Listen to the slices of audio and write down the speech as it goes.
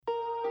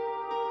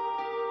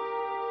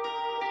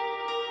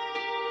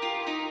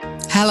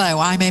Hello,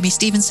 I'm Amy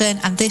Stevenson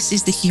and this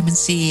is The Human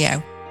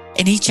CEO.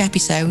 In each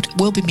episode,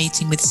 we'll be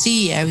meeting with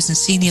CEOs and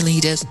senior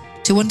leaders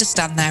to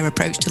understand their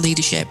approach to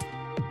leadership,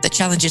 the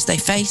challenges they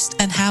faced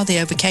and how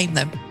they overcame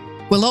them.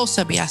 We'll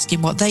also be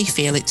asking what they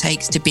feel it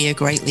takes to be a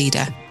great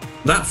leader.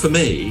 That, for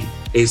me,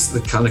 is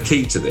the kind of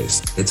key to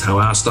this. It's how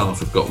our staff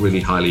have got really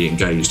highly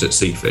engaged at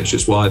SeaFish.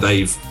 It's why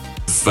they've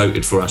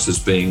voted for us as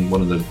being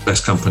one of the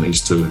best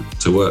companies to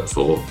work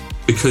for,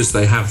 because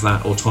they have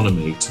that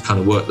autonomy to kind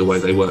of work the way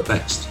they work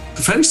best.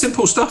 Fairly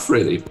simple stuff,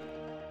 really.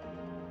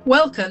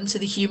 Welcome to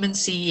The Human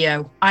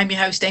CEO. I'm your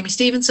host, Amy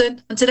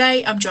Stevenson, and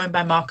today I'm joined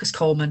by Marcus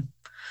Coleman.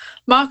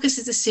 Marcus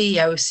is the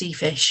CEO of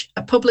SeaFish,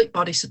 a public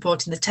body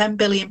supporting the £10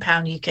 billion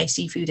UK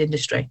seafood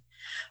industry.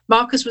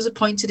 Marcus was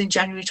appointed in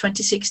January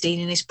 2016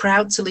 and is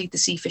proud to lead the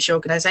SeaFish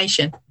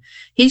organisation.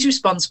 He's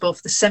responsible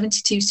for the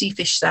 72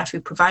 SeaFish staff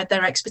who provide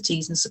their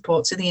expertise and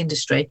support to the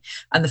industry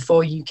and the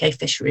 4 UK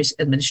Fisheries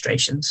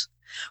Administrations.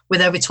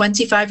 With over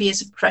 25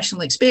 years of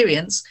professional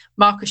experience,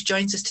 Marcus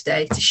joins us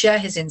today to share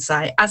his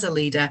insight as a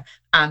leader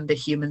and a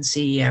human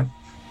CEO.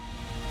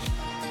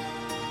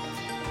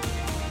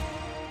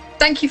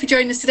 Thank you for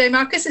joining us today,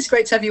 Marcus. It's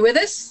great to have you with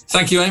us.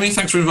 Thank you, Amy.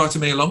 Thanks for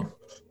inviting me along.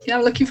 Yeah,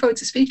 I'm looking forward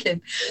to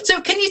speaking. So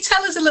can you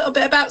tell us a little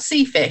bit about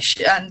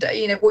SeaFish and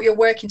what you're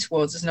working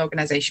towards as an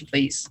organisation,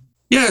 please?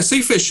 Yeah,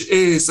 SeaFish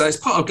is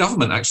part of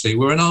government, actually.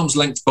 We're an arm's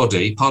length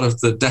body, part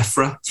of the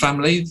DEFRA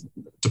family,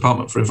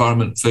 Department for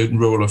Environment, Food and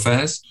Rural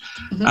Affairs.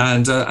 Mm-hmm.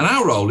 And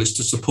our role is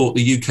to support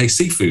the UK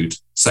seafood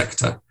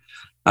sector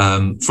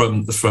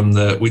from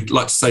the, we'd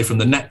like to say, from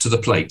the net to the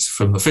plate,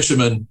 from the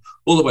fishermen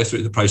all the way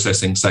through the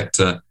processing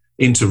sector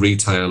into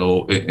retail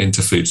or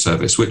into food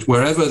service, which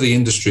wherever the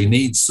industry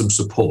needs some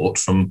support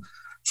from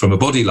a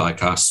body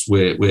like us,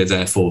 we're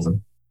there for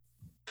them.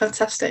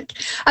 Fantastic.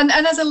 And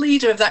as a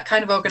leader of that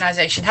kind of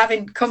organisation,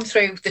 having come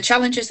through the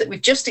challenges that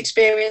we've just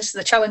experienced,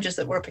 the challenges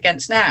that we're up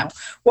against now,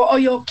 what are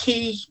your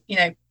key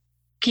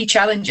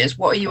challenges?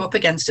 What are you up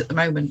against at the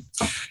moment?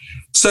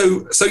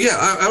 So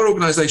yeah, our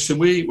organisation,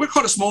 we're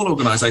quite a small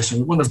organisation.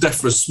 We're one of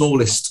DEFRA's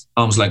smallest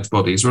arm's length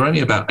bodies. We're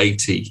only about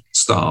 80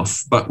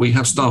 staff, but we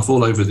have staff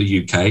all over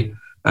the UK.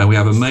 And we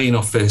have a main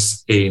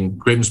office in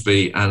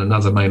Grimsby and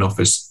another main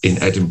office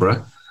in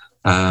Edinburgh.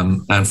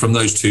 And from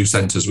those two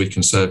centres, we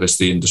can service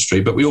the industry.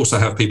 But we also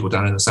have people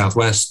down in the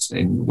southwest,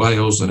 in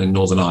Wales and in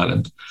Northern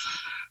Ireland.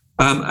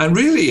 And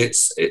really,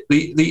 it's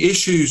the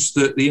issues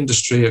that the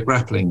industry are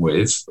grappling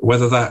with,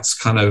 whether that's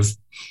kind of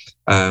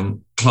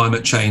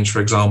climate change,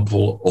 for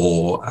example,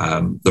 or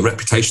the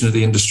reputation of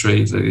the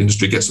industry. The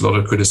industry gets a lot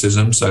of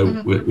criticism,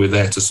 so we're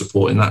there to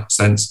support in that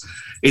sense.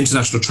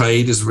 International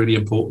trade is really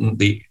important.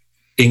 The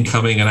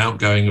incoming and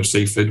outgoing of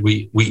seafood.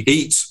 We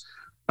eat.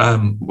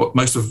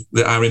 Most of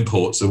our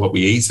imports are what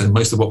we eat, and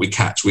most of what we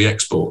catch, we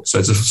export. So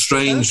it's a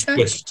strange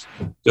twist,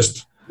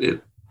 just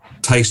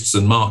tastes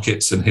and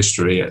markets and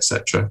history,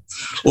 etc.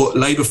 Or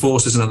labour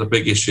force is another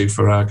big issue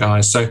for our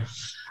guys. So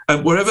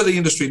wherever the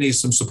industry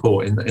needs some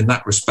support in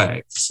that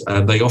respect,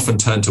 they often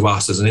turn to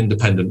us as an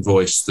independent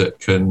voice that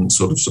can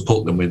sort of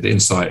support them with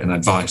insight and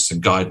advice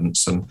and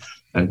guidance and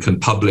can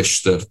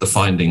publish the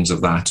findings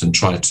of that and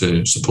try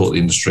to support the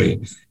industry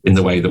in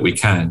the way that we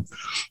can.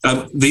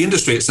 The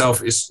industry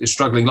itself is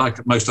struggling,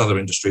 like most other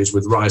industries,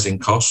 with rising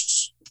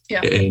costs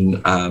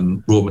in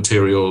raw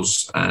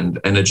materials and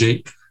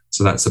energy.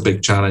 So that's a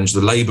big challenge.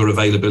 The labour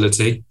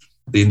availability.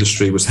 The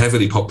industry was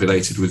heavily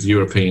populated with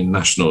European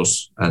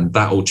nationals, and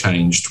that all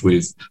changed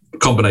with a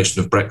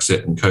combination of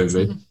Brexit and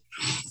COVID.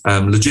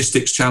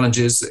 Logistics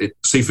challenges.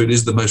 Seafood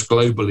is the most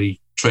globally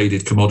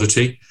traded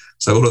commodity.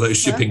 So all of those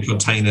shipping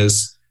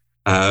containers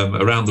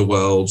around the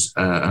world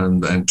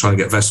and trying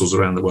to get vessels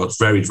around the world is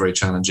very, very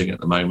challenging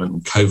at the moment.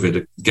 And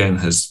COVID, again,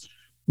 has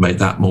made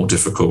that more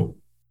difficult.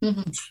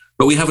 Mm-hmm.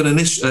 But we have an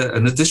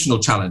additional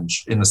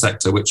challenge in the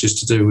sector, which is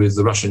to do with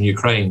the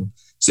Russian-Ukraine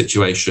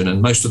situation.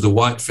 And most of the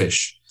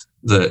whitefish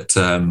that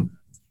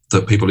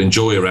people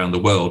enjoy around the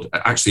world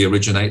actually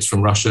originates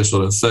from Russia.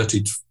 Sort of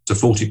 30 to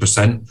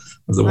 40%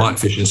 of the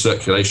whitefish in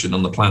circulation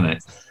on the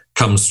planet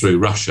comes through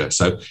Russia.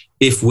 So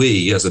if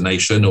we as a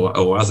nation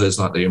or others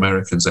like the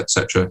Americans,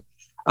 etc.,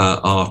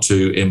 are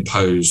to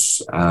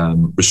impose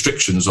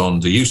restrictions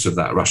on the use of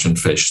that Russian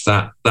fish,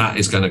 that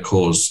is going to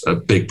cause a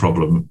big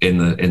problem in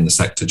the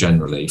sector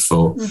generally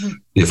for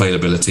the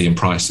availability and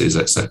prices,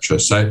 etc.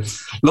 So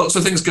lots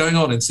of things going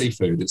on in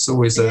seafood. It's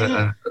always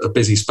a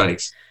busy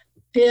space.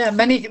 Yeah,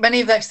 many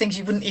of those things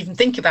you wouldn't even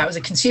think about as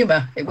a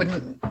consumer. It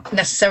wouldn't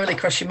necessarily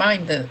cross your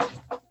mind that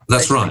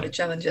that's right. The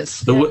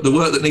challenges. The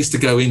work that needs to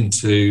go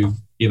into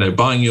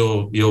buying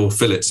your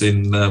fillets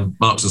in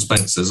Marks and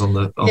Spencer's on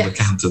the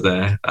counter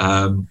there.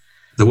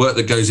 The work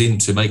that goes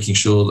into making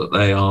sure that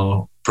they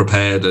are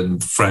prepared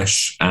and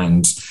fresh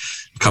and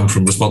come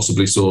from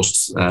responsibly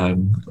sourced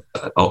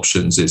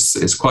options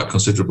is quite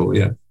considerable.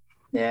 Yeah.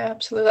 Yeah,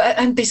 absolutely.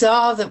 And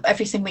bizarre that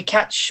everything we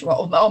catch,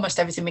 well, almost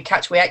everything we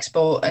catch, we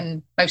export,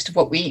 and most of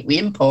what we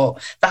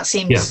import. That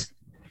seems.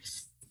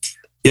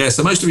 Yeah.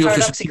 So most of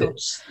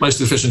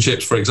the fish and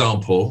chips, for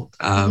example,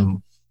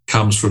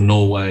 comes from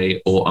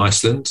Norway or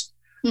Iceland.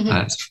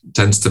 It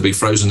tends to be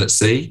frozen at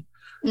sea.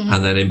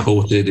 and then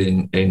imported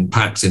in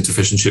packs into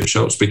fish and chip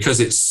shops because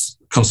it's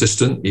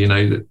consistent. You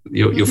know, that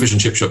your fish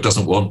and chip shop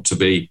doesn't want to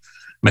be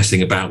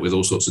messing about with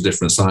all sorts of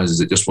different sizes.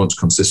 It just wants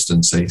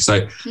consistency.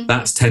 So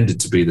that's tended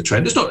to be the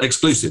trend. It's not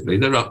exclusively.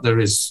 There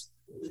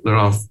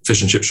are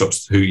fish and chip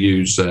shops who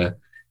use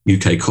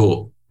UK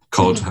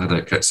cod,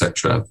 haddock,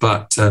 etc.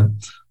 But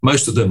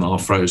most of them are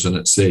frozen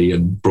at sea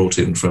and brought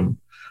in from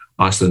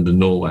Iceland and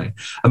Norway.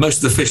 And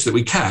most of the fish that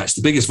we catch,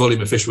 the biggest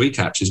volume of fish we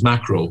catch is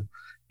mackerel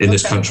in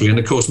this country. And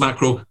of course,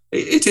 mackerel,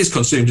 it is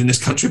consumed in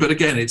this country, but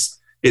again,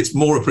 it's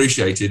more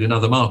appreciated in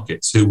other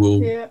markets who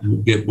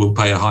will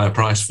pay a higher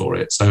price for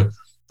it. So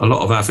a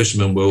lot of our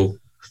fishermen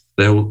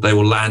they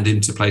will land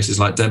into places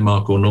like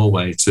Denmark or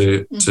Norway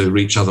to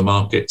reach other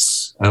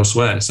markets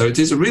elsewhere. So it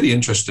is a really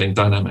interesting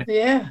dynamic.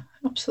 Yeah,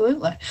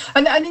 absolutely.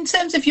 And in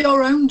terms of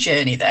your own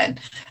journey then,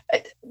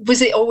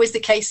 was it always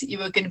the case that you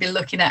were going to be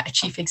looking at a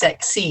chief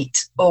exec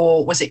seat,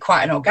 or was it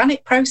quite an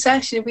organic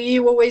process? Were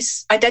you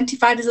always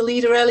identified as a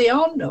leader early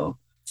on? Or?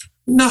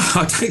 No,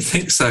 I don't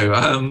think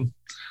so.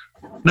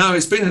 No,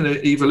 it's been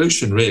an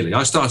evolution, really.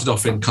 I started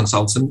off in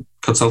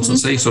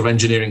consultancy, sort of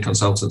engineering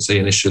consultancy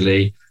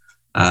initially,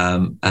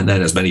 and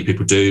then, as many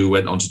people do,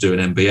 went on to do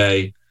an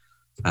MBA.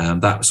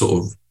 That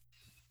sort of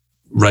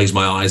raised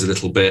my eyes a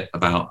little bit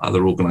about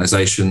other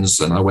organisations,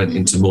 and I went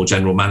into more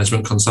general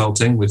management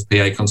consulting with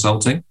PA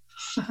Consulting.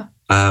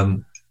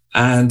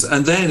 And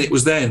then it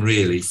was then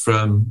really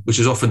which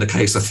is often the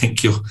case, I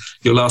think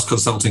your last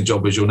consulting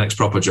job is your next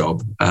proper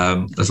job,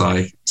 as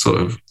I sort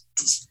of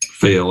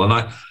feel. And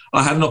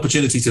I had an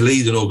opportunity to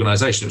lead an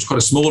organisation. It was quite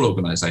a small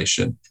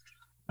organisation,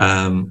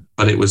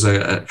 but it was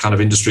a kind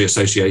of industry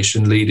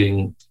association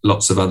leading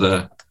lots of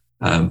other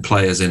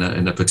players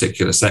in a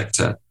particular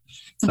sector.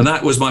 And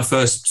that was my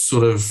first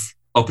sort of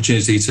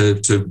opportunity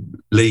to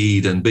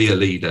lead and be a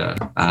leader.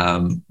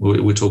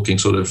 We're talking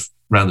sort of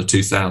around the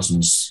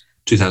 2000s,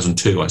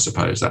 2002, I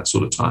suppose, that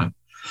sort of time.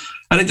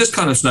 And it just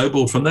kind of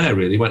snowballed from there,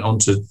 really. Went on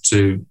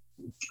to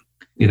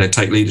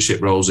take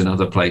leadership roles in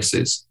other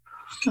places.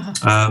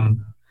 And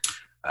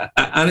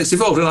it's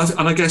evolved.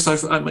 And I guess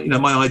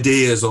my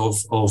ideas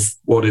of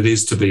what it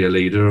is to be a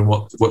leader and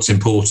what's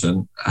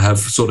important have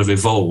sort of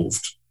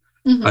evolved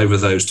over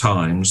those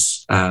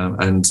times.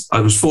 And I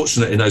was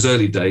fortunate in those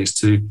early days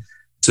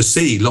to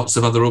see lots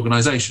of other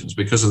organisations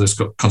because of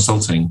the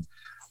consulting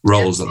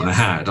roles that I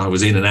had. I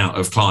was in and out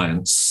of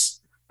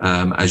clients,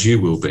 as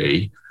you will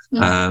be.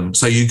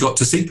 So you got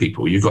to see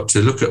people, you got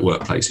to look at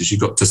workplaces, you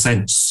got to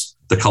sense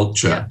the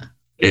culture.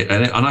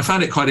 And I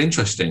found it quite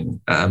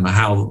interesting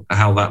how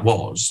that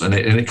was. And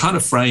it kind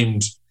of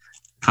framed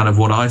kind of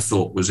what I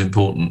thought was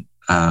important.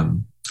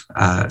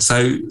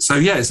 So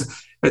yeah,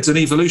 it's an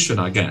evolution,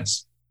 I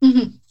guess.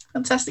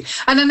 Fantastic.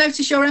 And I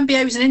noticed your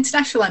MBA was an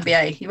international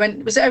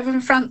MBA. Was it over in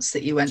France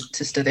that you went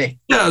to study?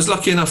 Yeah, I was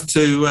lucky enough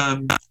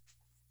to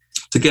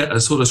get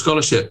a sort of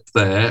scholarship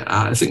there.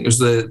 I think it was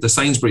the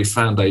Sainsbury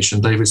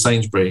Foundation, David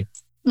Sainsbury.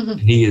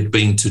 He had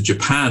been to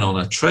Japan on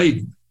a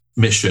trade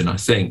mission, I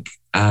think,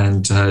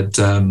 and had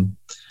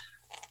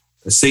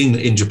seen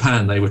in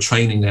Japan they were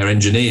training their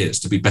engineers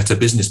to be better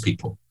business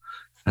people.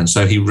 And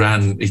so he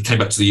came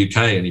back to the UK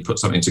and he put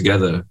something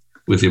together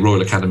with the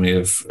Royal Academy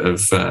of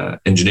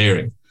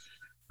Engineering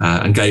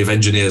and gave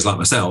engineers like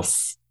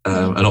myself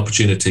an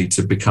opportunity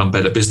to become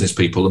better business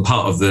people. And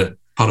part of the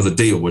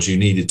deal was you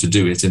needed to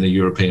do it in a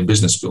European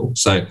business school.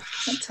 So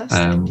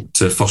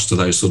to foster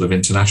those sort of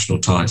international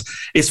ties.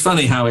 It's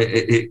funny how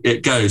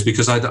it goes,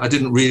 because I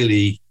didn't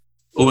really,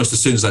 almost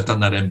as soon as I'd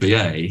done that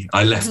MBA,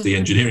 I left the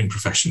engineering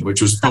profession,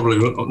 which was probably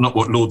not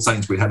what Lord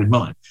Sainsbury had in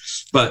mind.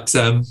 But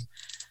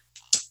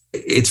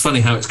it's funny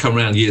how it's come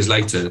around years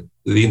later.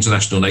 The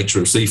international nature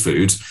of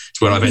seafood is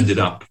where I've ended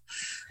up.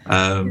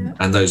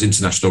 And those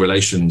international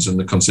relations and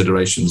the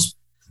considerations,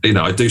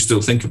 I do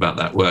still think about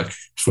that work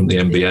from the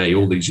MBA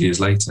all these years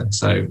later.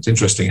 So it's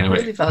interesting how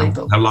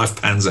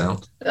life pans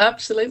out.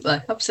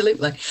 Absolutely.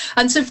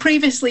 And so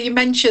previously you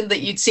mentioned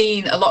that you'd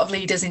seen a lot of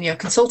leaders in your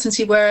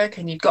consultancy work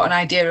and you'd got an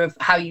idea of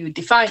how you would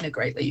define a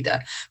great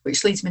leader,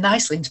 which leads me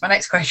nicely into my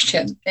next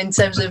question in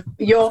terms of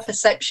your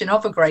perception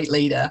of a great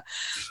leader.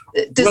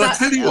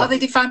 Are they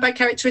defined by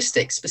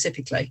characteristics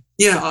specifically?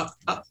 Yeah,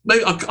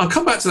 maybe I'll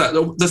come back to that.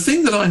 The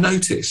thing that I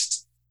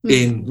noticed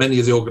in many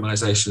of the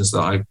organisations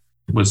that I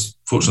was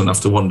fortunate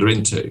enough to wander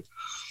into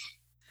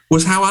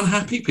was how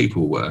unhappy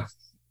people were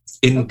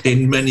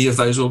in many of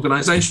those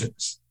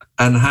organisations,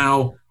 and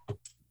how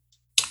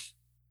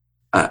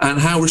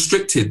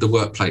restricted the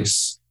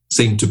workplace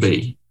seemed to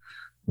be,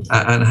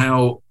 and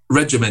how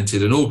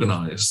regimented and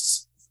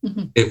organised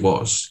it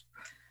was.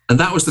 And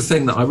that was the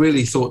thing that I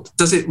really thought,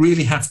 does it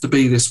really have to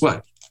be this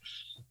way?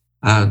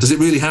 Does it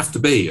really have to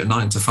be a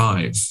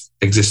 9-to-5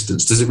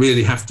 existence? Does it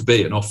really have to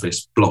be an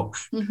office block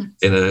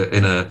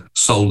in a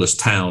soulless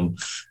town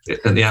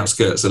in the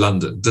outskirts of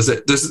London? Is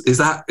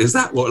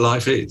that what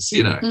life is?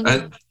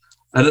 And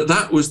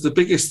that was the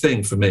biggest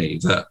thing for me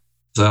that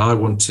I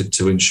wanted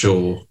to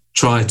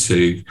try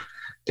to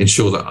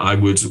ensure that I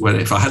would,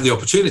 if I had the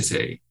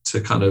opportunity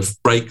to kind of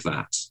break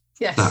that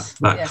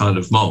kind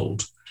of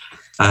mould.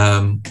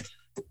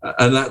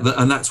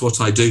 and that's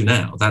what I do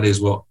now. That is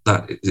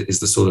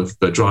the sort of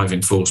the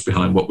driving force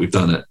behind what we've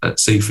done at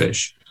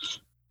SeaFish.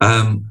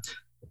 And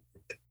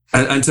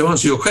to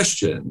answer your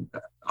question,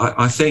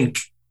 I think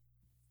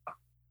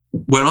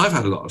where I've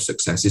had a lot of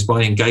success is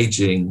by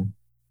engaging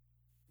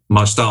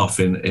my staff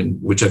in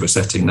whichever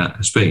setting that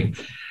has been,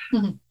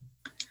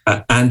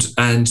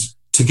 and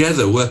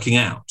together working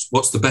out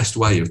what's the best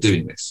way of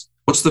doing this.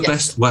 What's the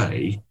best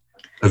way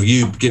of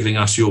you giving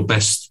us your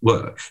best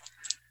work?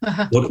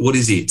 What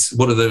is it?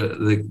 What are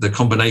the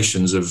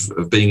combinations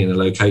of being in a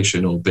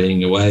location or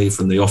being away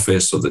from the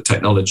office, or the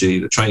technology,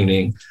 the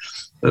training,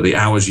 the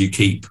hours you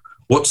keep?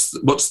 What's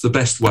the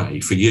best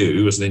way for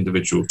you as an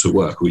individual to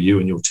work, or you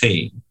and your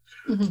team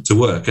to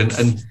work?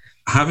 And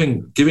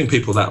giving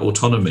people that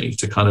autonomy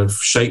to kind of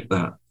shape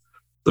that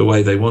the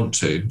way they want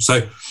to.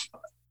 So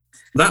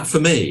that for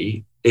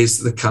me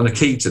is the kind of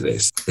key to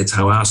this. It's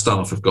how our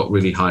staff have got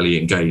really highly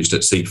engaged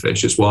at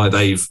SeaFish. It's why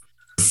they've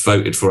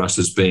voted for us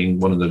as being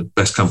one of the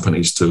best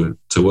companies to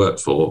work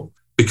for,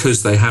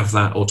 because they have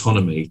that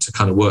autonomy to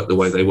kind of work the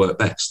way they work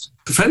best.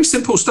 Fairly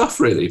simple stuff,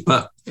 really,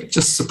 but it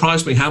just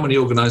surprised me how many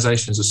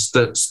organisations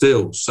are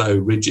still so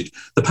rigid.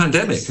 The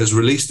pandemic has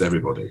released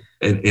everybody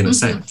in a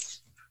sense.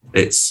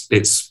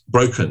 It's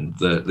broken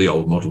the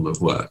old model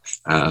of work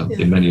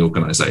in many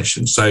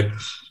organisations. So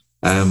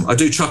I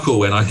do chuckle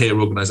when I hear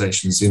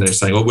organisations,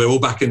 saying, "Oh, we're all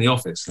back in the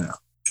office now."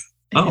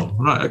 Oh,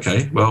 right,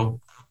 okay,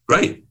 well,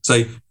 great.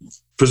 So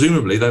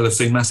presumably they'll have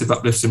seen massive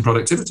uplifts in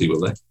productivity, will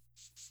they?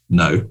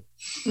 No.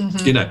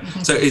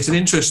 So it's an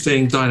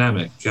interesting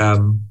dynamic,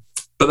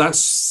 but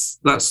that's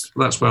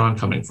where I'm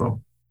coming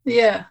from.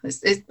 Yeah.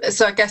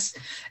 So I guess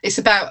it's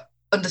about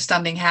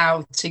understanding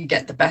how to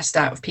get the best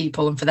out of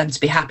people and for them to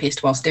be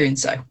happiest whilst doing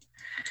so.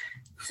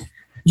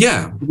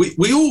 Yeah,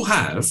 we all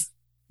have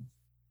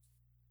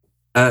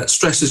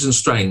stresses and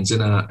strains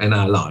in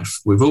our life.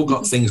 We've all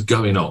got things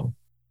going on.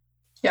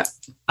 Yeah.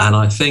 And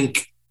I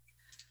think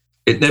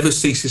it never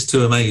ceases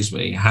to amaze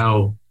me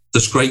how the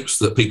scrapes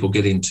that people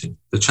get into,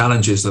 the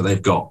challenges that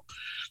they've got,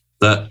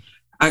 that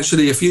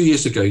actually a few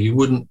years ago you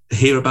wouldn't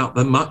hear about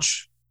them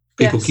much.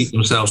 People keep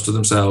themselves to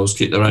themselves,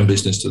 keep their own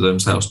business to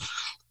themselves.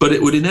 But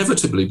it would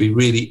inevitably be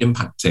really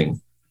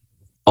impacting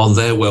on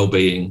their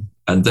well-being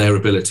and their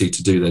ability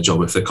to do their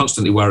job if they're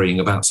constantly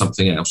worrying about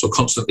something else or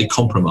constantly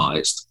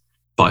compromised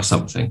by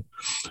something.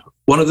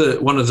 One of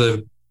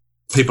the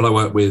people I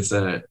worked with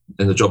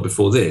in the job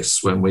before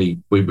this, when we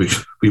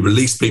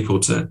released people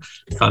to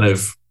kind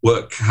of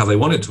work how they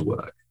wanted to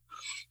work,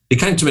 he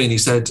came to me and he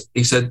said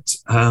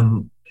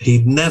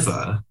he'd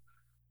never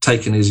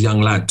taken his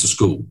young lad to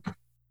school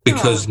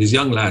because his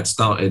young lad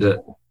started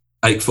at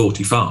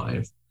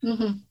 8:45.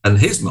 And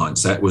his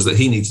mindset was that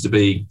he needed to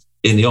be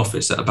in the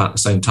office at about the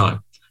same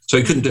time. So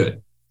he couldn't do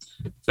it.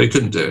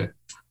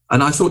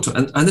 And I thought,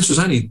 and this was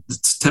only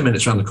 10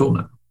 minutes around the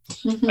corner.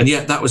 And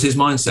yet that was his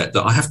mindset,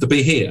 that I have to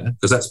be here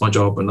because that's my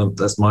job and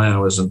that's my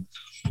hours. And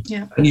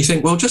you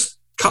think, well, just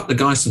cut the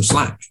guy some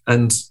slack.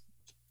 And,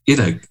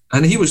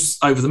 and he was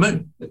over the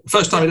moon.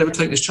 First time he'd ever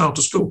taken his child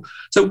to school.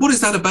 So what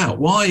is that about?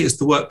 Why is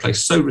the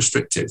workplace so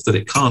restrictive that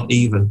it can't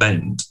even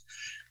bend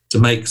to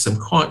make some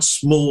quite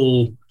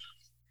small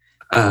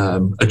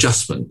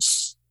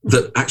adjustments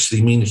that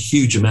actually mean a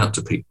huge amount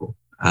to people?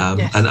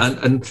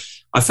 And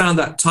I found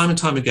that time and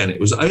time again, it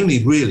was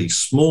only really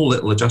small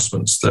little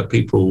adjustments that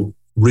people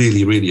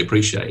really, really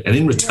appreciate. And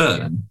in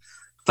return,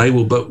 they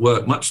will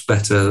work much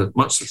better,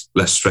 much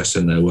less stress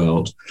in their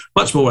world,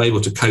 much more able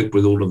to cope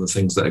with all of the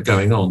things that are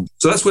going on.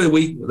 So that's where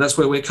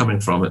we're coming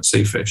from at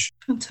SeaFish.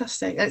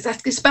 Fantastic.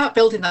 It's about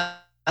building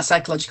that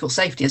psychological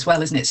safety as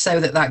well, isn't it? So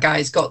that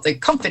guy's got the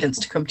confidence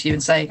to come to you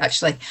and say,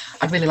 actually,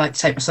 I'd really like to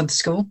take my son to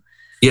school.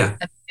 Yeah,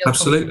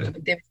 absolutely.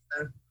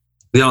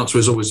 The answer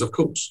is always, of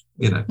course,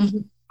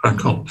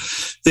 crack on.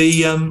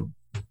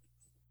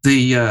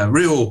 The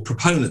real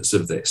proponents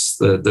of this,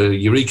 the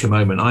eureka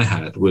moment I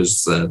had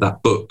was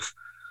that book,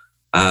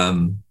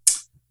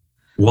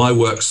 Why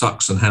Work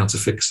Sucks and How to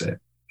Fix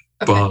It,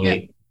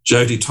 by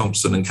Jodie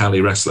Thompson and Callie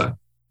Ressler.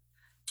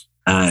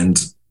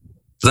 And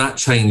that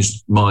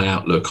changed my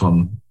outlook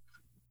on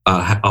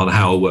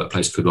how a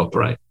workplace could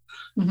operate.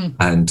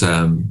 And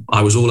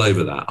I was all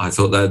over that. I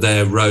thought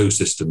their row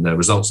system, their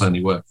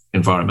results-only work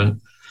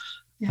environment,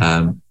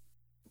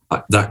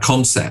 that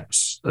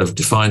concept of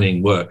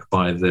defining work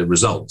by the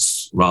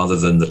results rather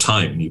than the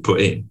time you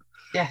put in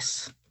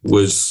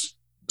was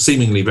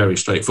seemingly very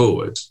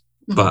straightforward,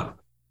 but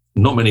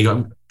not many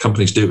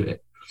companies do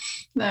it.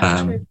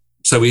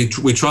 So we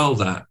trialled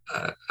that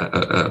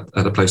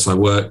at a place I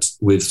worked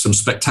with some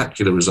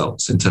spectacular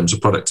results in terms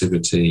of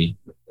productivity,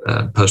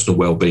 personal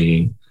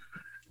well-being,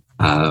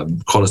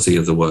 quality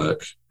of the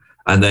work.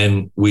 And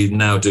then we're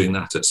now doing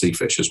that at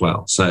SeaFish as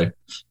well. So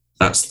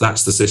that's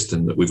the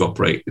system that we've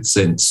operated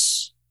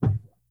since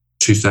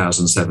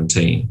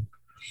 2017.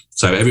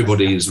 So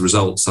everybody's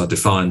results are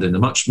defined in a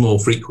much more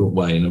frequent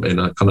way, in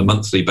a kind of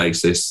monthly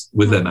basis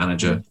with their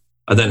manager.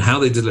 And then how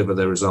they deliver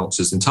their results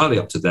is entirely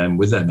up to them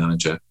with their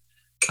manager.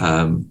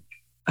 And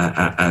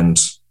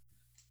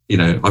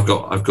I've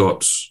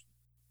got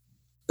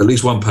at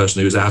least one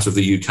person who's out of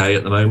the UK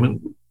at the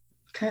moment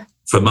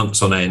for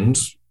months on end,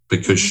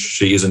 because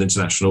she is an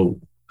international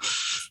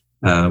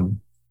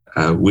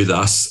with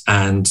us,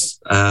 and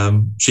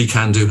she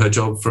can do her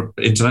job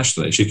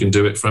internationally. She can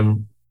do it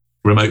from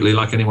remotely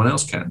like anyone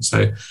else can.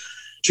 So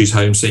she's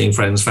home seeing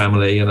friends,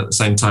 family, and at the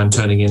same time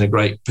turning in a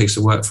great piece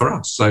of work for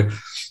us. So,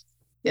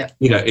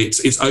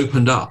 it's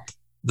opened up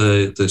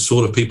the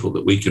sort of people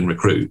that we can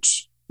recruit.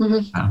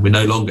 We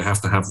no longer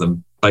have to have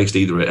them based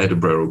either at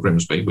Edinburgh or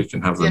Grimsby. We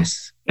can have them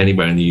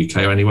anywhere in the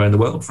UK or anywhere in the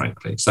world,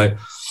 frankly. So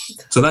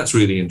that's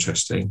really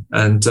interesting.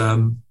 And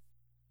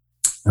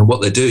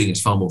what they're doing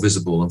is far more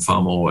visible and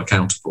far more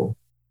accountable,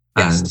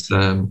 and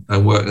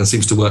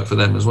seems to work for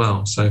them as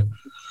well. So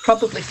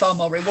probably far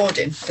more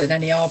rewarding than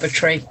any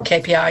arbitrary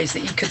KPIs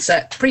that you could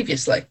set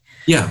previously.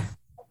 Yeah.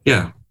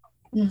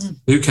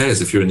 Who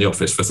cares if you're in the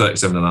office for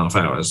 37 and a half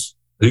hours?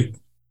 What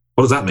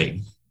does that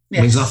mean?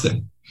 It means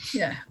nothing.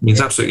 Yeah. It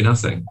means absolutely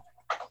nothing.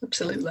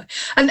 Absolutely.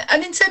 And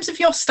in terms of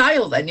your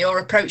style then, your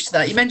approach to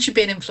that, you mentioned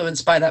being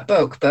influenced by that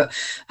book, but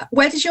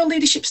where did your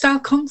leadership style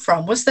come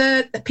from? Was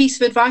there a piece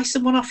of advice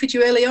someone offered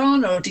you early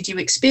on, or did you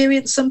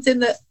experience something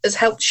that has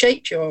helped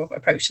shape your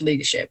approach to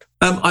leadership?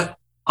 I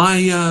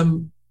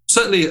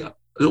certainly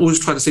always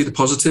try to see the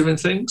positive in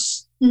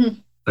things. There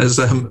was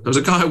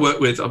a guy I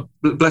worked with,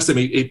 bless him,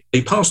 he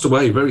passed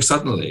away very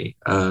suddenly,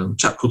 a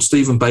chap called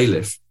Stephen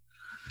Bailiff,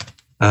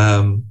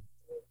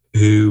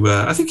 who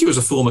I think he was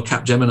a former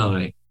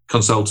Capgemini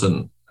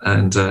consultant,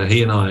 and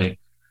he and I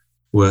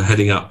were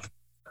heading up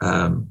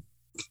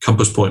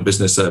Compass Point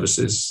Business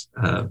Services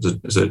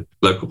as a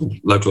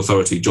local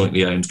authority,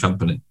 jointly owned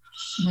company.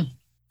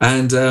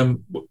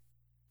 And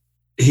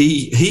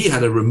he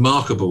had a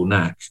remarkable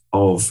knack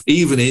of,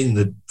 even in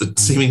the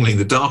seemingly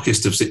the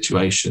darkest of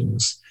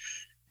situations,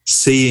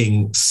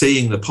 seeing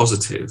the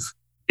positive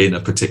in a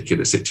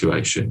particular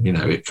situation.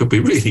 It could be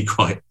really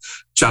quite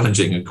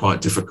challenging and quite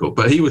difficult,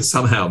 but he would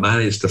somehow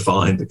manage to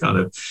find the kind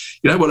of,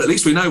 well, at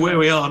least we know where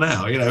we are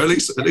now. At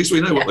least we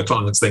know what the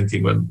client's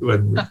thinking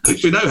when at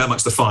least we know how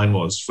much the fine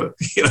was for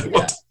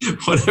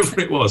whatever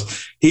it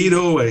was. He'd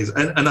always,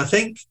 and I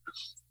think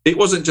it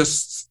wasn't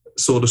just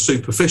sort of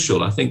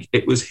superficial. I think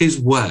it was his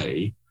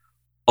way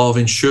of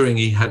ensuring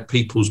he had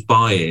people's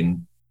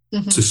buy-in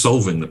to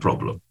solving the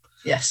problem.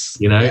 Yes.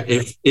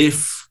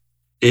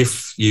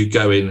 If you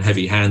go in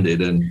heavy-handed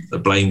and a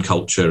blame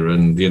culture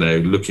and,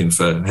 looking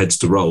for heads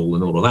to roll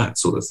and all of that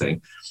sort of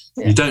thing,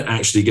 you don't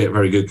actually get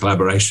very good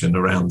collaboration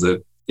around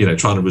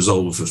trying to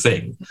resolve the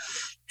thing.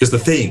 Because the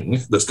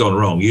thing that's gone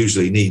wrong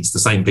usually needs the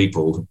same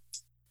people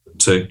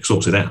to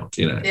sort it out.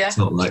 It's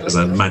not like there's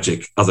a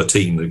magic other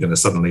team that are going to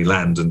suddenly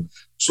land and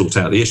sort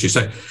out the issue.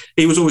 So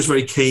he was always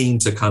very keen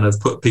to kind of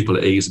put people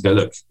at ease and go,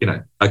 look,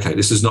 okay,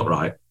 this is not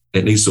right.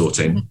 It needs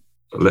sorting.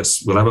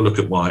 We'll have a look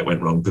at why it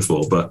went wrong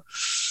before, but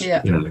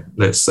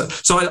let's.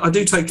 So I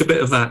do take a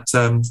bit of that.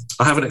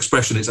 I have an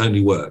expression: "It's only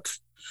work."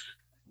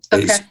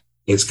 Okay.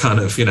 It's kind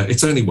of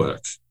it's only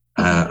work,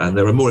 and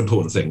there are more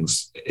important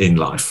things in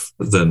life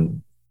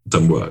than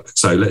work.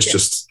 So let's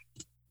just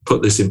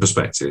put this in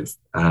perspective.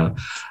 And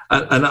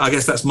I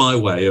guess that's my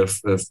way of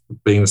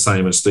being the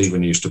same as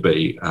Stephen used to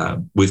be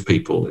with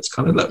people. It's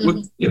kind of like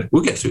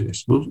we'll get through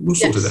this. We'll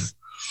sort it out.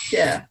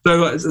 Yeah.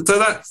 So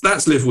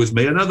that's lived with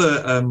me.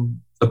 Another.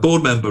 A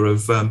board member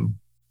of,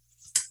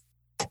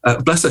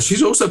 bless her,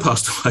 she's also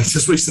passed away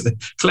just recently.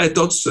 Claire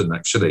Dodson,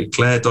 actually.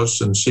 Claire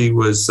Dodson, she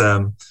was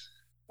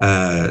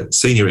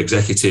senior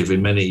executive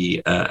in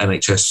many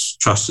NHS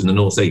trusts in the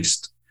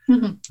Northeast,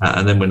 and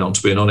then went on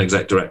to be a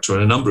non-exec director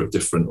in a number of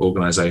different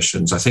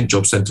organisations. I think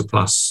Job Centre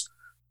Plus,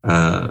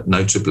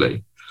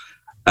 notably.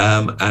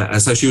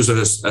 And so she was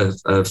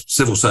a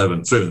civil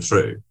servant through and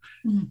through.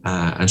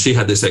 And she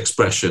had this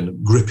expression,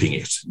 grip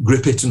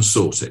it and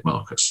sort it,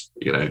 Marcus,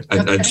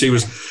 and she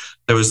was,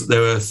 there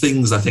were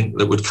things I think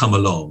that would come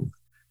along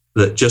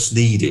that just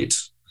needed,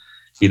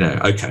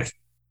 okay,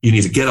 you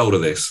need to get hold of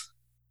this,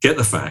 get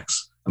the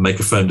facts and make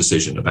a firm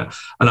decision about,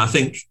 and I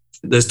think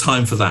there's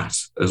time for that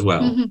as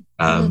well,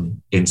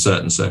 in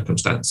certain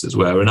circumstances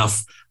where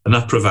enough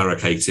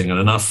prevaricating and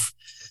enough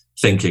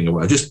thinking,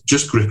 well,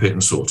 just grip it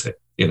and sort it.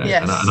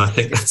 Yes. And I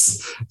think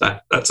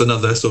that's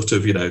another sort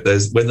of,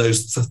 there's when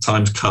those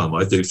times come,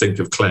 I do think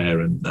of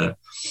Claire and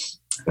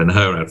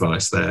her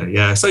advice there.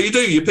 Yeah. So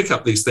you pick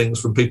up these things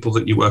from people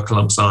that you work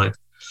alongside.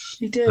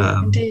 You do,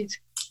 indeed.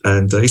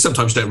 And you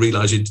sometimes don't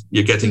realise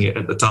you're getting it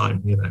at the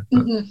time,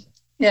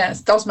 Yeah,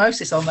 it's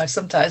osmosis almost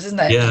sometimes, isn't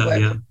it?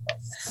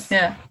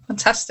 Yeah,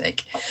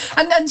 fantastic.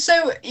 And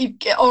so you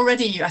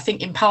already, I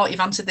think in part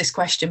you've answered this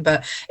question,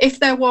 but if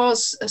there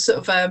was a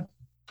sort of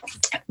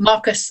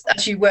Marcus,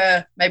 as you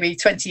were maybe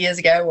 20 years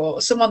ago,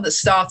 or someone that's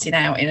starting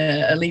out in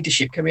a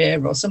leadership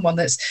career, or someone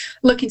that's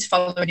looking to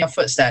follow in your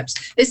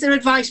footsteps, is there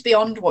advice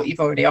beyond what you've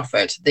already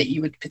offered that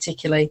you would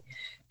particularly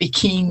be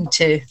keen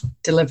to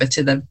deliver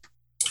to them?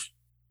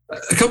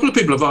 A couple of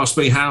people have asked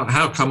me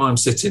how come I'm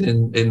sitting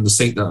in the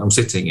seat that I'm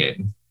sitting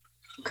in.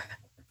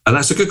 And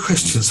that's a good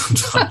question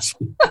sometimes.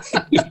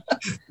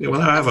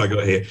 Well, how have I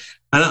got here?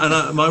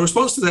 And my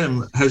response to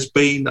them has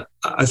been,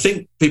 I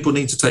think people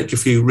need to take a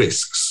few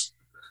risks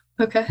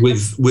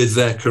with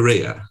their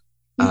career.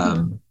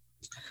 And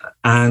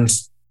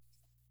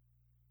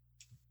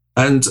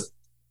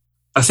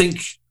I think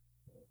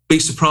be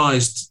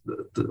surprised,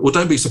 or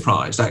don't be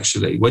surprised,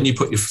 actually, when you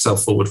put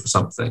yourself forward for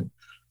something,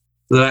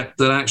 that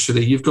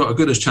actually you've got a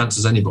good as chance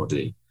as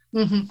anybody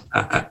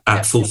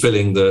at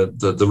fulfilling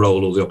the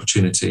role or the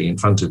opportunity in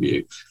front of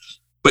you.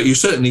 But you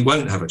certainly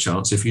won't have a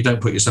chance if you don't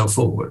put yourself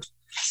forward.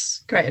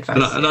 Great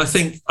advice. And I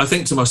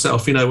think to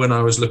myself, when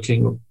I was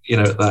looking,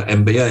 at that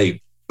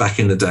MBA back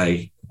in the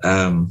day,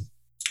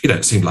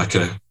 it seemed like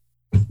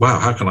wow,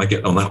 how can I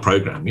get on that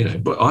program?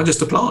 But I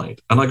just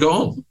applied and I got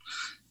on.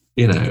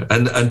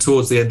 And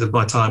towards the end of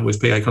my time with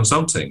PA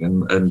Consulting,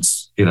 and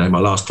my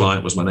last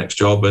client was my next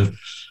job, and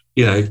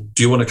do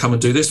you want to come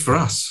and do this for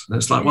us? And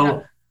it's like,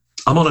 well,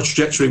 I'm on a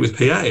trajectory with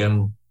PA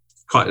and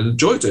quite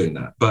enjoy doing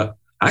that, but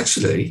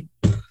actually,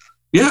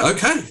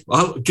 okay,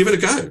 I'll give it a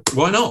go.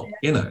 Why not?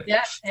 And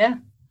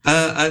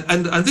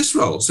this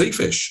role,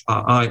 SeaFish,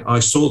 I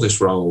saw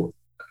this role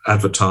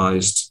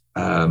advertised.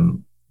 I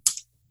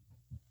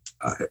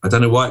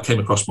don't know why it came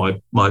across my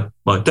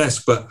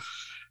desk, but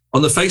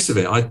on the face of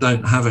it, I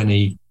don't have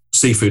any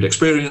seafood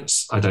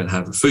experience. I don't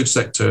have a food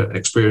sector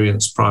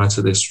experience prior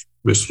to this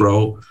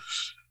role.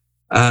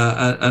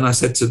 And I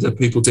said to the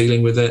people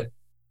dealing with it,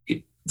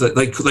 that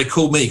they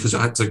called me because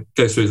I had to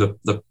go through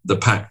the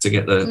pack to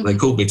get they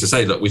called me to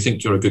say, look, we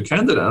think you're a good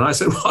candidate. And I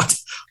said, well,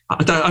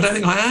 I don't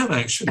think I am,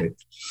 actually.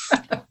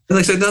 And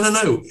they said,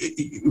 no,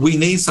 we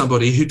need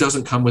somebody who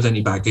doesn't come with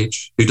any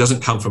baggage, who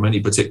doesn't come from any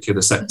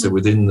particular sector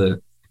within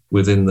the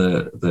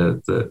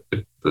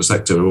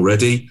sector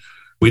already.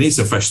 We need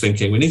some fresh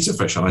thinking. We need some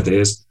fresh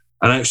ideas.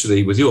 And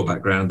actually, with your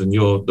background and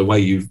the way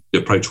you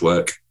approach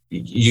work,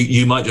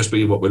 you might just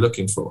be what we're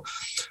looking for.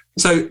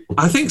 So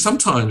I think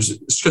sometimes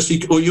it's just you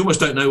almost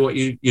don't know what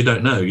you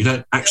don't know. You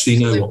don't actually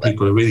know what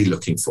people are really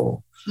looking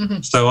for.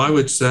 So I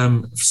would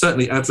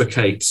certainly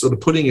advocate sort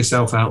of putting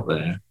yourself out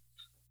there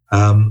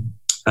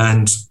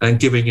and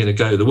giving it a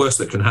go. The worst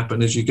that can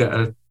happen is you get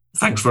a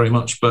thanks very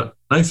much, but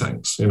no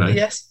thanks.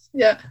 Yes.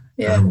 Yeah.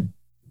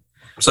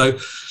 So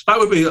that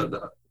would be.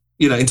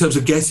 In terms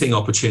of getting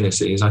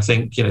opportunities, I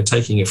think,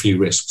 taking a few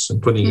risks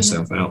and putting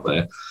yourself out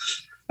there.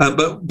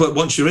 But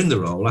once you're in the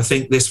role, I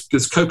think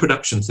this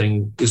co-production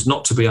thing is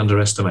not to be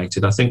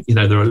underestimated. I think,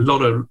 there are a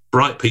lot of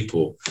bright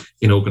people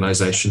in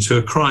organisations who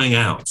are crying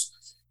out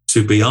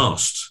to be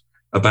asked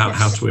about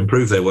how to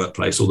improve their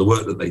workplace or the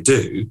work that they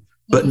do,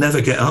 but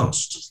never get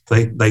asked.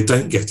 They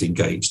don't get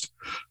engaged.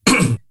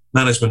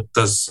 Management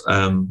does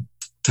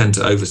tend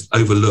to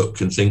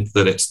overlook and think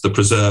that it's the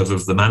preserve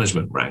of the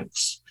management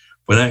ranks,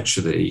 when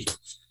actually,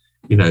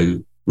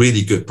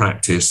 really good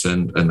practice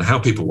and how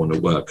people want to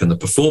work and the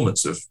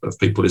performance of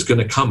people is going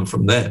to come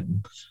from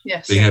them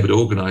being able to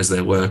organise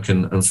their work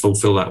and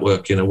fulfil that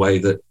work in a way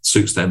that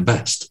suits them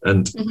best.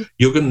 And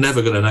you're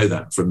never going to know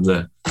that from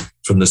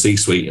the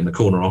C-suite in the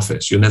corner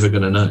office. You're never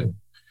going to know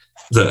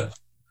that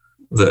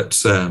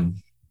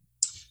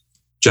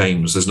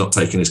James has not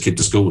taken his kid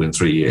to school in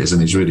 3 years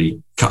and he's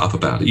really cut up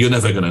about it. You're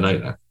never going to know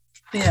that.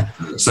 Yeah.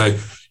 So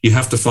you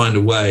have to find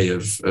a way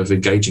of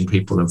engaging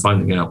people and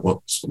finding out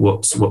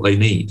what they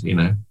need,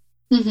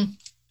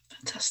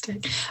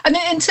 Fantastic. And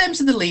in terms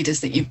of the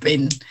leaders that you've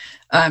been,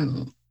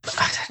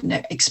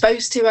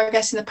 exposed to, I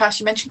guess, in the past,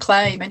 you mentioned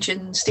Claire, you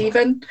mentioned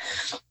Stephen.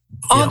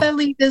 Are there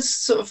leaders,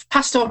 sort of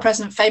past or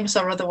present, famous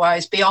or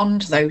otherwise,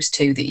 beyond those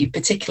two that you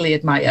particularly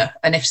admire?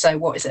 And if so,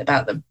 what is it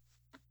about them?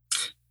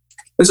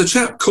 There's a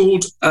chap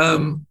called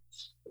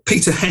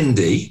Peter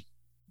Hendy.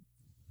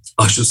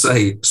 I should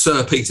say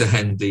Sir Peter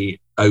Hendy,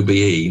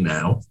 OBE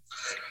now.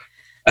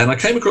 And I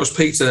came across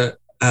Peter.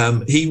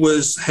 He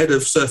was head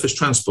of surface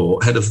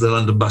transport, head of the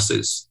London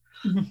buses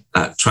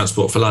at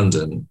Transport for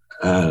London.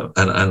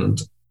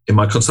 And in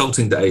my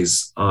consulting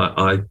days,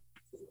 I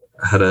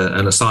had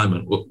an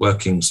assignment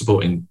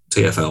supporting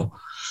TfL.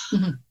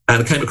 And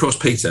I came across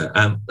Peter.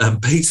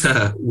 And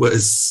Peter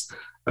was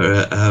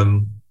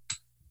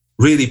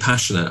really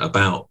passionate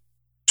about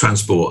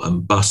transport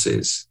and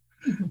buses.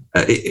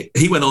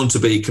 He went on to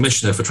be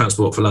Commissioner for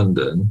Transport for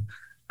London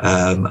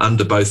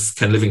under both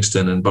Ken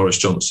Livingstone and Boris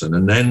Johnson.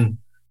 And then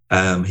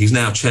he's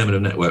now Chairman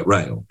of Network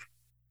Rail.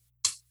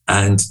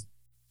 But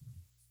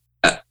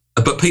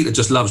Peter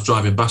just loves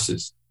driving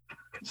buses.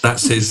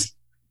 That's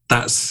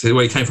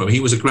where he came from. He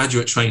was a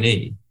graduate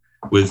trainee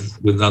with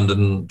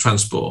London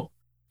Transport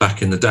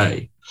back in the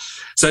day.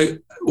 So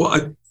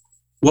what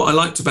I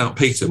liked about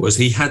Peter was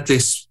he had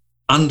this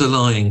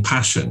underlying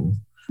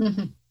passion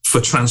for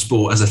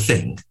transport as a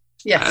thing.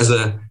 As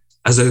a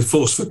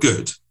force for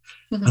good.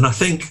 And I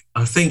think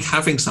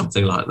having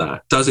something like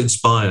that does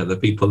inspire the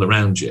people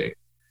around you,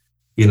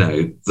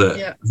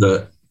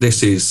 that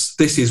this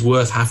is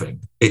worth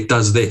having. It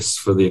does this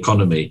for the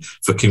economy,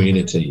 for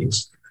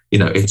communities.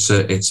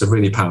 It's a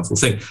really powerful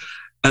thing.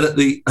 And at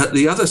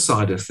the other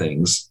side of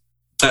things,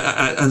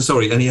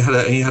 and he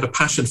had a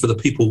passion for the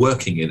people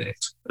working in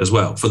it as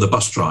well, for the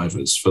bus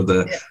drivers, for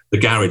the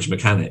garage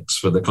mechanics,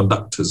 for the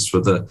conductors,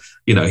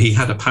 he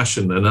had a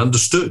passion and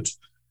understood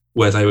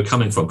where they were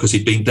coming from because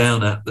he'd been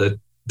down at the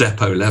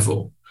depot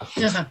level.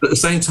 Uh-huh. But at the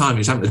same time,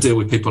 he's having to deal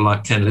with people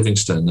like Ken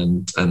Livingstone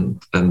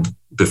and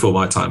before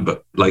my time,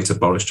 but later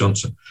Boris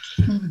Johnson.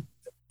 Mm-hmm.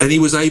 And he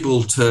was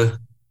able to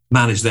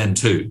manage them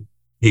too.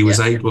 He was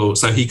able,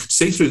 so he could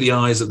see through the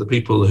eyes of the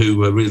people who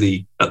were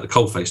really at the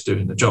coalface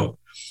doing the job,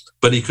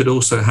 but he could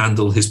also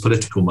handle his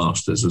political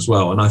masters as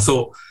well. And I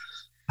thought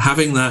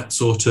having that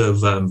sort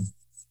of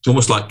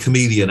almost like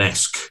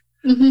chameleon-esque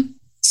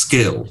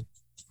skill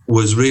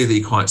was really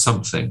quite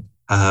something.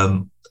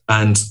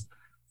 And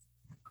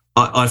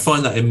I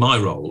find that in my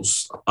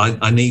roles,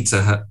 I need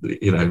to have,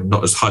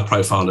 not as high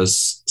profile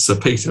as Sir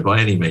Peter by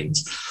any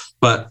means,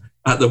 but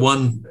at the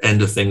one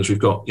end of things, we've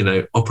got,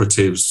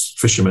 operatives,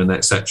 fishermen,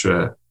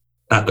 etc.,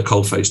 at the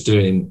coalface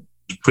doing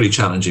pretty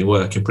challenging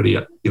work in pretty,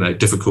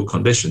 difficult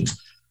conditions.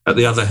 At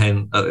the other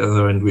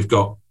end, we've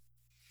got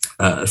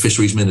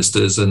fisheries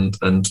ministers and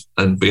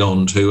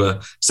beyond who are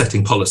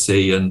setting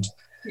policy and,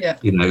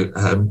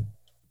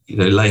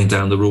 laying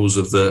down the rules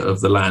of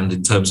the land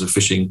in terms of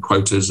fishing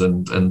quotas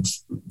and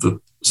the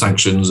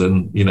sanctions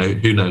and,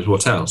 who knows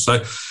what else.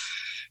 So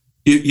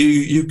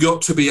you've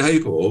got to be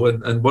able,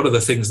 and one of the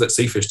things that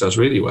SeaFish does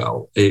really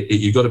well,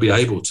 you've got to be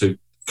able to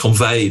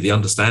convey the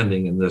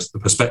understanding and the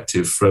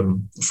perspective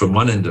from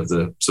one end of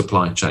the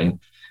supply chain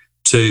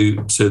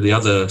to the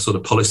other sort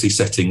of policy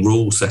setting,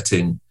 rule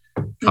setting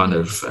kind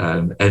of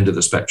end of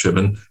the spectrum.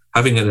 And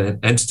having an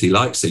entity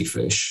like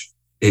SeaFish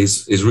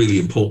is really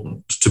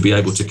important to be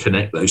able to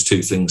connect those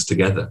two things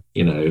together,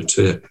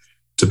 to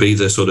be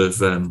the sort of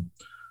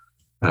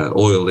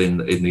oil in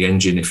the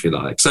engine, if you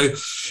like. So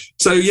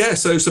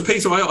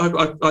Peter,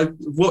 I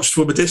watched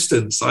from a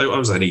distance. I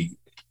was only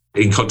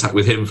in contact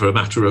with him for a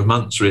matter of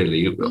months,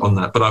 really, on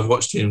that. But I've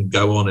watched him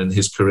go on in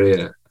his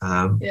career.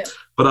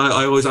 But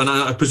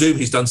I presume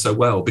he's done so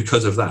well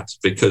because of that,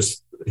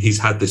 because he's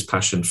had this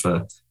passion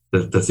for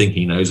the thing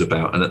he knows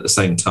about, and at the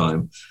same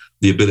time,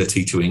 the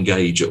ability to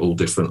engage at all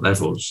different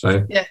levels.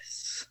 So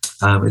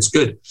it's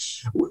good.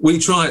 We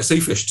try at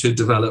SeaFish to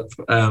develop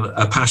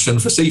a passion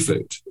for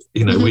seafood.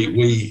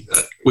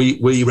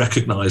 We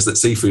recognise that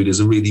seafood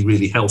is a really,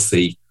 really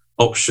healthy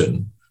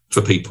option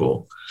for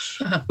people,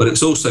 but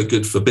it's also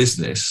good for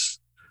business.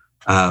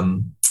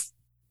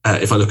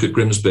 If I look at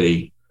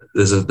Grimsby,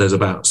 there's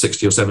about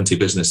 60 or 70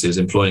 businesses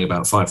employing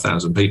about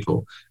 5,000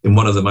 people in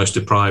one of the most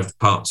deprived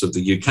parts of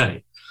the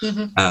UK.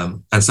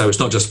 And so it's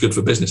not just good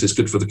for business, it's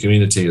good for the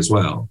community as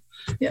well.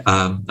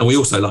 And we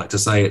also like to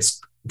say it's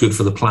good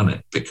for the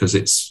planet because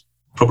it's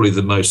probably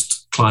the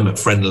most climate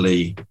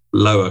friendly,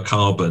 lower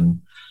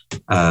carbon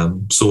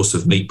source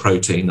of meat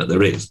protein that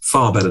there is,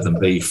 far better than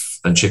beef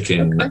and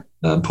chicken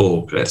and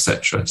pork,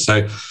 etc.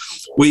 So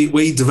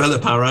we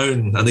develop our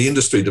own, and the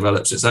industry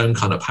develops its own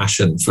kind of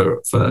passion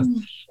for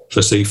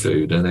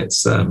seafood, and it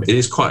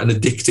is quite an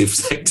addictive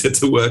sector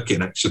to work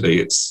in. Actually,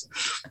 it's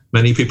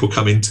many people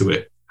come into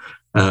it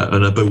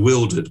and are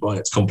bewildered by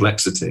its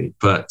complexity,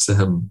 but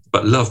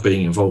love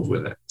being involved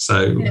with it.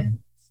 So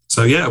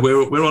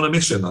we're on a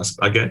mission,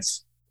 I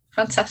guess.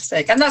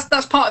 Fantastic, and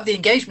that's part of the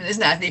engagement,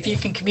 isn't it? If you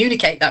can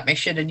communicate that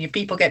mission and your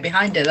people get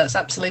behind it, that's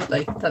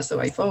the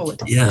way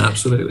forward. Yeah,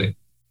 absolutely.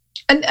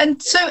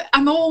 And so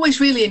I'm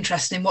always really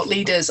interested in what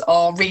leaders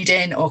are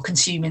reading or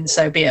consuming.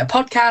 So be it a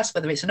podcast,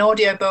 whether it's an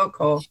audiobook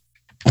or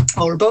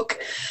a book.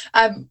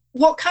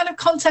 What kind of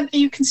content are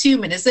you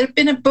consuming? Has there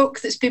been a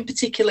book that's been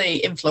particularly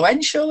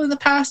influential in the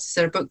past? Is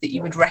there a book that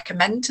you would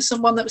recommend to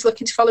someone that was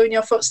looking to follow in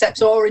your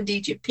footsteps, or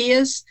indeed your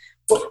peers?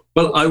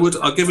 Well,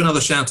 I'll give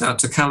another shout out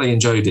to Callie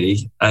and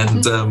Jodie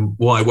and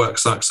Why Work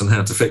Sucks and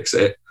How to Fix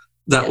It.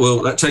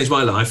 That changed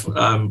my life.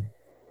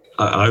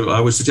 I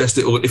would suggest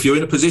it, or if you're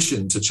in a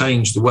position to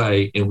change the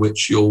way in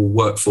which your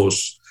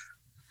workforce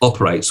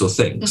operates or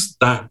thinks,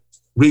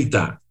 read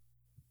that.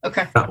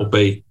 Okay.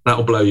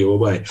 That'll blow you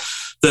away.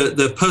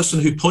 The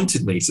person who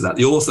pointed me to that,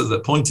 the author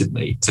that pointed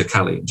me to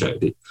Callie and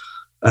Jodie,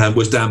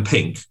 was Dan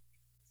Pink.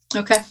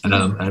 Okay. And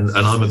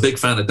I'm a big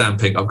fan of Dan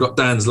Pink. I've got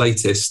Dan's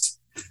latest,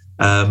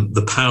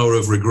 The Power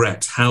of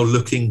Regret: How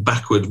Looking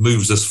Backward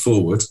Moves Us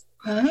Forward.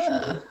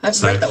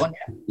 I've read that one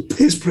yet.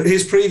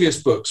 His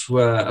previous books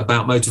were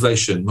about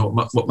motivation, what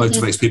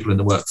motivates people in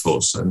the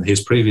workforce, and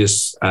his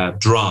previous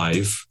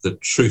Drive, The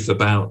Truth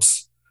About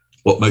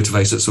What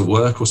Motivates Us at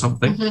Work or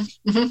something.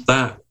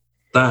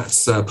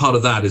 That's part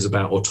of that is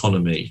about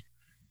autonomy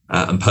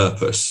and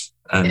purpose,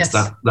 and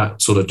that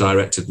sort of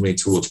directed me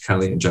towards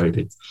Callie and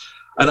Jodie.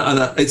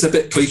 And it's a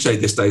bit cliche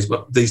these days,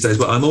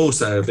 but I'm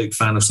also a big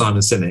fan of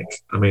Simon Sinek.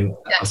 I mean,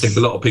 I think a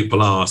lot of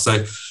people are.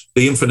 So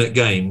The Infinite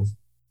Game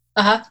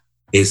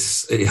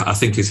is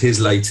his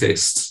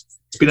latest.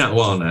 It's been out a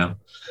while now,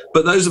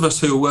 but those of us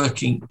who are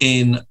working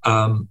in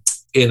a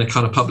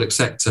kind of public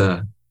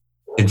sector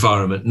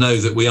environment know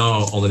that we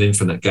are on an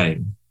infinite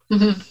game.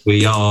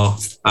 Our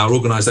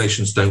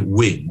organisations don't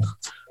win.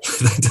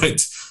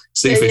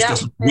 SeaFish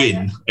doesn't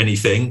win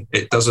anything.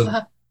 It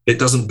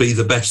doesn't be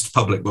the best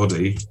public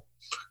body.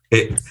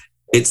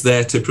 it's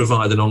there to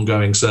provide an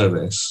ongoing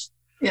service.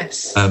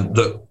 Yes.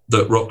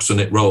 That rocks and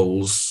it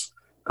rolls,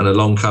 and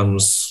along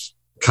comes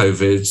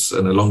COVID,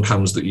 and along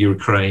comes the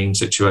Ukraine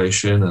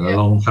situation, and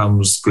along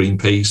comes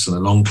Greenpeace, and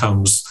along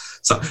comes,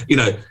 so,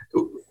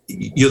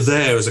 you're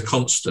there as a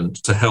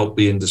constant to help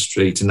the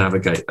industry to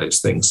navigate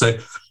those things. So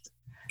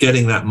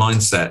getting that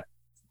mindset,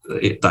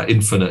 that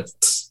infinite,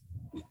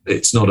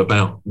 it's not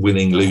about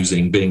winning,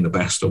 losing, being the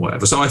best or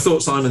whatever. So I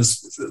thought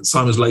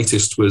Simon's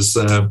latest was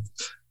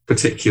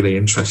particularly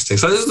interesting.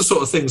 So those are the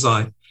sort of things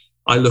I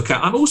look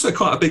at. I'm also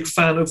quite a big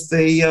fan of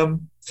the,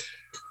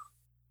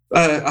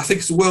 I think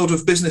it's World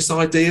of Business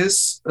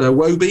Ideas,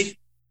 WOBE.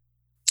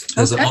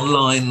 There's an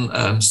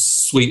online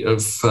suite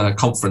of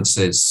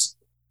conferences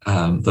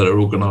that are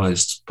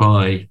organised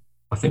by,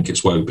 I think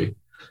it's WOBE.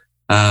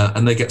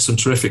 And they get some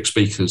terrific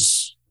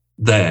speakers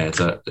there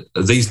that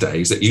these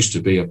days, it used to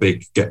be a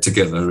big get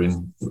together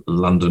in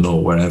London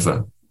or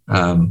wherever.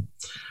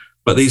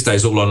 But these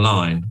days all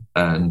online,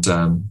 and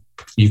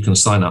you can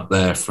sign up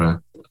there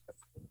for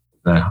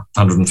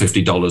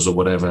 $150 or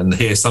whatever, and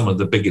hear some of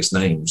the biggest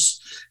names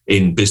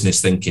in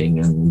business thinking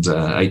and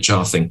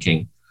HR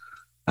thinking.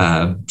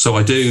 So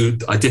I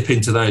dip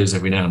into those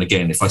every now and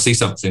again. If I see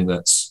something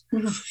that's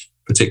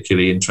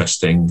particularly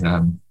interesting,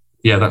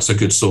 that's a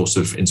good source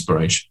of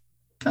inspiration.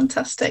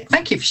 Fantastic.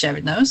 Thank you for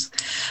sharing those.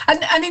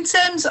 And in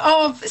terms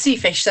of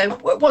SeaFish, so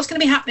what's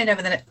going to be happening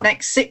over the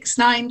next 6,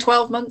 9,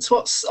 12 months?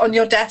 What's on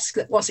your desk?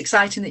 What's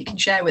exciting that you can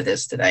share with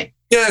us today?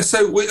 Yeah,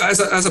 so we, as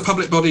a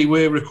public body,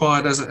 we're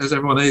required, as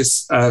everyone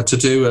is, to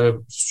do a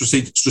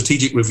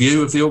strategic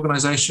review of the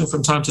organisation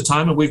from time to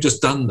time, and we've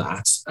just done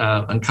that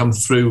and come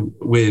through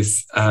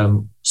with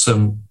a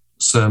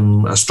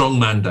strong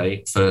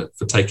mandate for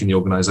taking the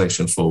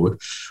organisation forward.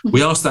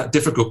 We asked that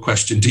difficult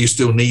question: do you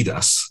still need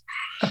us?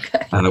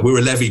 Okay. We're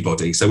a levy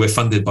body, so we're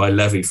funded by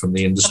levy from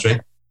the industry.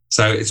 Okay.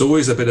 So it's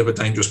always a bit of a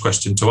dangerous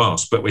question to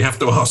ask, but we have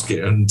to ask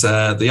it. And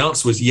the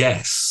answer was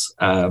yes,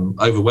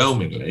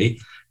 overwhelmingly.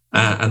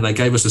 And they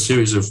gave us a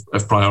series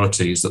of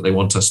priorities that they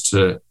want us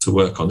to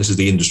work on. This is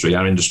the industry,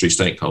 our industry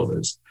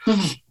stakeholders.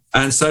 Mm-hmm.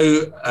 And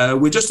so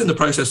we're just in the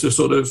process of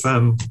sort of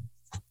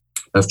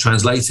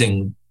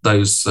translating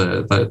those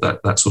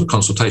that sort of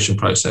consultation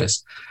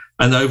process.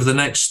 And over the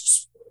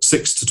next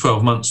 6 to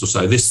 12 months or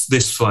so,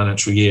 this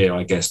financial year,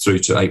 I guess, through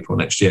to April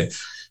next year,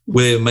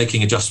 we're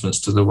making adjustments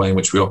to the way in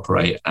which we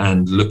operate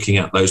and looking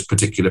at those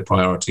particular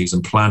priorities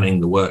and planning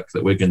the work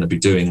that we're going to be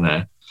doing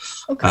there.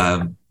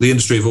 Okay. The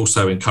industry have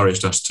also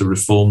encouraged us to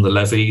reform the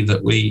levy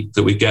that we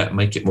get,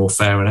 make it more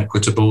fair and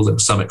equitable. There were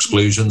some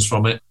exclusions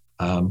from it,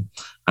 and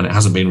it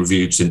hasn't been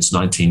reviewed since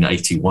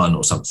 1981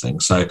 or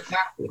something, so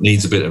it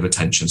needs a bit of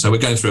attention. So we're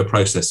going through a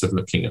process of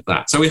looking at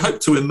that. So we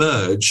hope to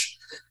emerge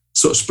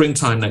sort of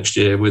springtime next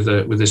year with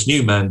this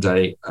new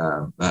mandate,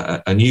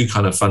 a new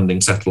kind of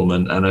funding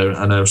settlement, and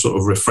a sort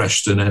of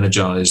refreshed and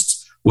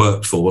energised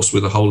workforce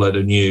with a whole load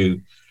of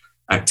new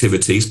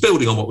activities,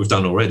 building on what we've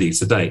done already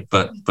to date,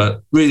 but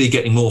really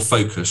getting more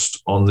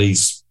focused on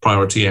these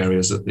priority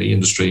areas that the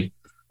industry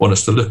want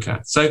us to look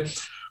at. So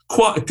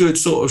quite a good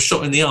sort of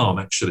shot in the arm,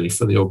 actually,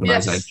 for the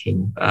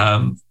organisation.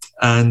 Yes.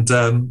 And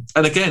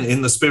again,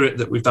 in the spirit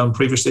that we've done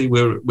previously,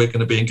 we're going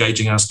to be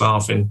engaging our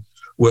staff in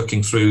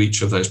working through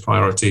each of those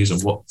priorities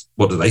and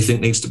what do they think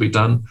needs to be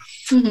done.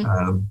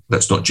 Mm-hmm.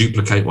 Let's not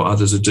duplicate what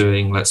others are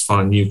doing. Let's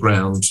find new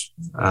ground.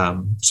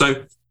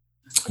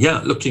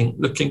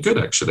 Looking good,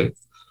 actually.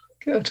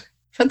 Good.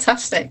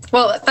 Fantastic.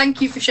 Well,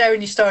 thank you for sharing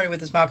your story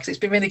with us, Marcus. It's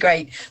been really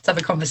great to have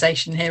a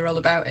conversation here all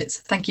about it.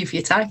 So thank you for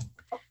your time.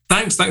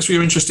 Thanks for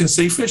your interest in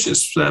SeaFish.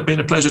 It's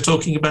been a pleasure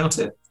talking about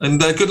it. And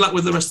good luck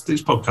with the rest of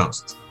these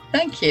podcasts.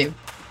 Thank you.